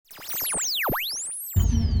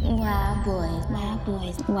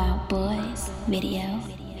Wild Boys video.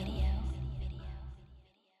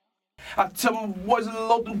 I tell my boys to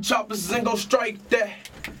load them choppers and go strike that.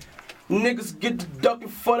 Niggas get to ducking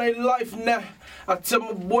for their life now. I tell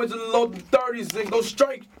my boys to load them 30s and go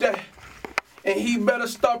strike that. And he better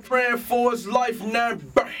start praying for his life now.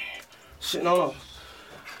 Bang. Shit, no.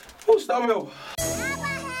 Who's that me over?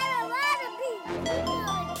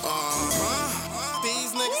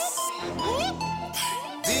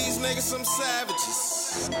 These niggas some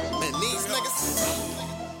savages. Man, these niggas.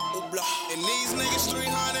 And these niggas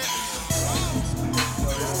 300.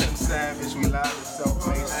 Some savage, we live at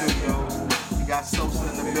Self-Made Studios. We got Sosa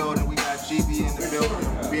in the building, we got GB in the building,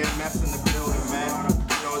 BMS in the building, man.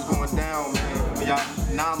 You know it's going down, man. For y'all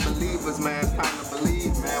non-believers, man, it's time to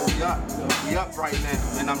believe, man. We up right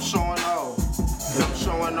now, and I'm showing off. And I'm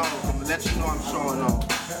showing off. I'm gonna let you know I'm showing off.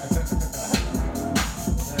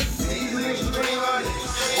 These niggas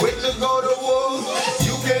 300, quick to go to war.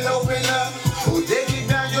 You can open up, who they kick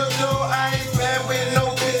down your door. I ain't playing with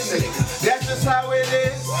no bitch nigga. That's just how it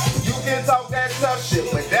is. You can talk that tough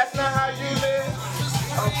shit, but that's not how you live.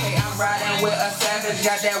 Okay, I'm riding with a savage,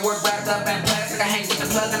 got that work wrapped up in plastic. I hang with the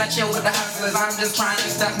plug and I chill with the hustlers. I'm just trying to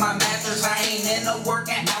stuff my mattress. I ain't in no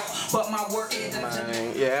working out, but my work is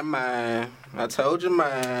Man, yeah, man. I told you,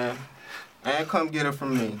 man. And come get it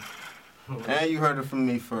from me. And you heard it from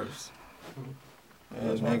me first.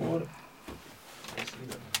 Yeah, nigga.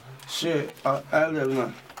 Shit, I live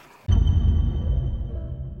now.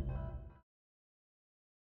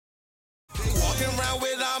 They walking around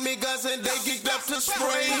with army guns and they geeked up to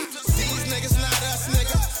spray.